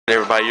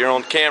Everybody, you're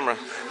on camera.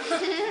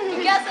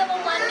 You got some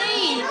on my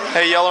knee.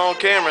 Hey, y'all are on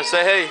camera.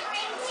 Say hey.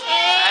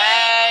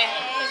 Hey.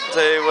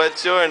 Say,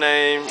 what's your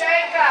name? What?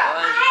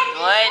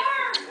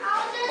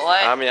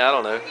 I mean, I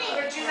don't know.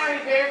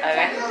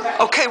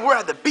 Okay. Okay, we're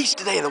at the beach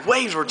today, and the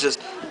waves were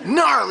just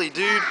gnarly,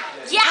 dude.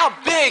 Yeah. How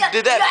big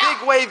did that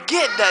big wave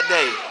get that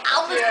day?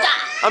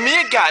 I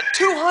mean, it got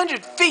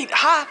 200 feet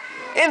high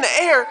in the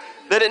air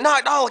that it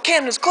knocked all of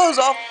Camden's clothes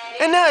off,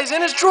 and now he's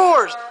in his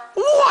drawers.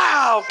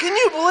 Wow, can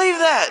you believe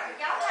that?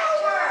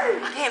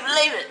 I can't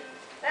believe it.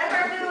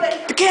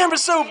 The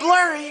camera's so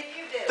blurry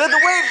that the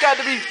wave got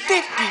to be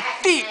 50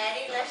 feet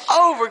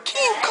over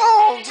King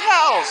Kong's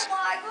house.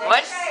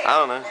 What? I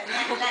don't know.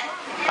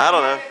 I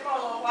don't know.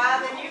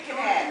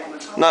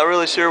 Not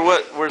really sure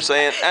what we're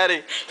saying.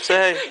 Addie,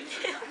 say hey.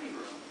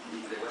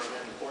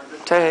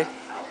 Say hey.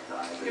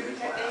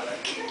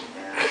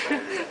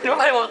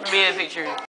 Nobody wants to be in a picture.